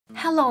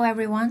Hello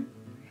everyone!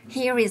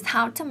 Here is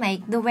how to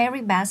make the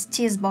very best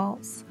cheese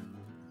balls.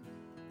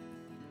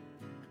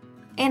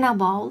 In a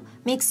bowl,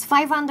 mix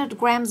 500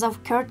 grams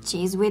of curd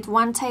cheese with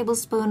 1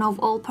 tablespoon of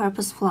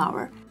all-purpose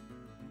flour,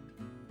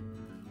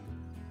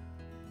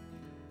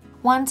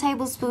 1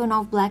 tablespoon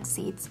of black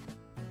seeds,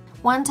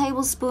 1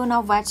 tablespoon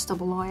of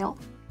vegetable oil,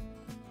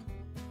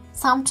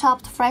 some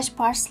chopped fresh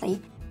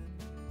parsley,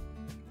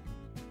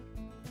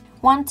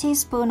 1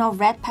 teaspoon of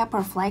red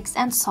pepper flakes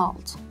and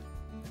salt.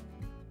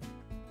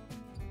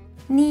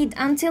 Knead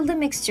until the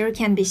mixture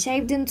can be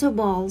shaped into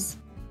balls.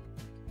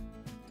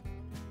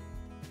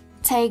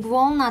 Take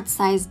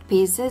walnut-sized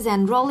pieces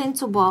and roll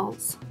into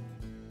balls.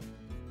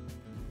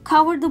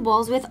 Cover the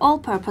balls with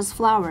all-purpose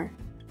flour.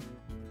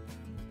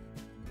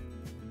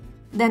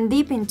 Then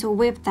dip into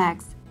whipped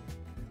eggs.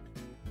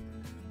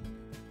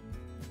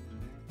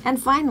 And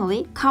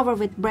finally, cover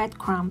with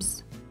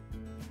breadcrumbs.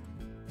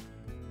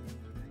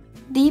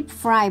 Deep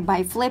fry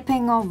by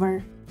flipping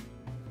over.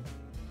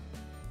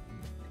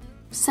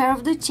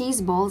 Serve the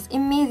cheese balls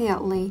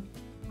immediately.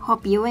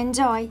 Hope you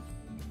enjoy!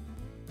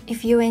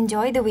 If you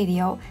enjoyed the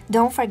video,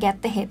 don't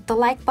forget to hit the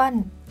like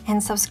button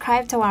and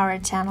subscribe to our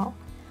channel.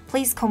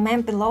 Please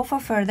comment below for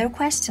further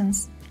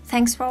questions.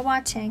 Thanks for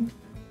watching!